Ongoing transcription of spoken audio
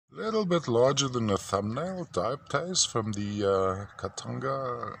little bit larger than a thumbnail, dioptase from the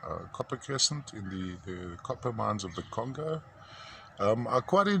Katanga copper crescent in the copper mines of the Congo. I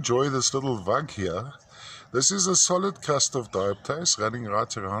quite enjoy this little vug here. This is a solid crust of dioptase running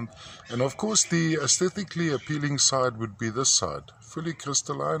right around, and of course the aesthetically appealing side would be this side, fully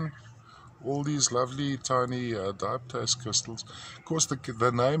crystalline. All these lovely tiny dioptase crystals. Of course,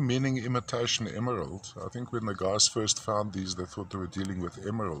 the name meaning imitation emerald. I think when the guys first found these, they thought they were dealing with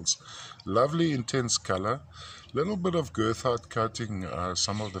emeralds. Lovely, intense color. Little bit of goethite coating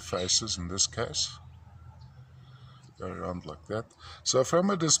some of the faces in this case. Go around like that. So from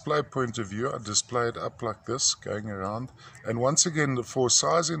a display point of view, I display it up like this, going around. And once again, for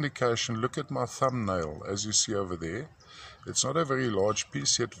size indication, look at my thumbnail, as you see over there. It's not a very large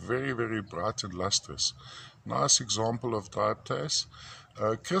piece, yet very, very bright and lustrous. Nice example of dioptase.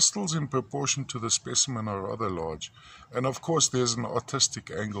 Crystals in proportion to the specimen are rather large. And of course there's an artistic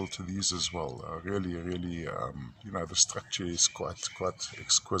angle to these as well. Really, you know, the structure is quite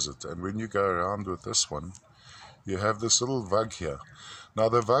exquisite. And when you go around with this one, you have this little vug here. Now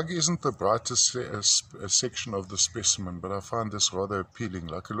the vug isn't the brightest section of the specimen, but I find this rather appealing,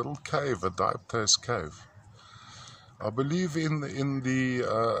 like a little cave, a dioptase cave. I believe in the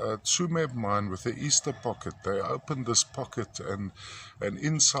Tsumeb mine with the Easter pocket, they opened this pocket and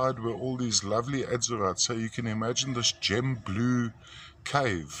inside were all these lovely adzurites. So you can imagine this gem blue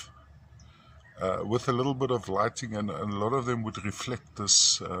cave with a little bit of lighting, and a lot of them would reflect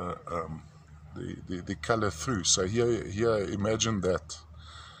this the color through. So here imagine that.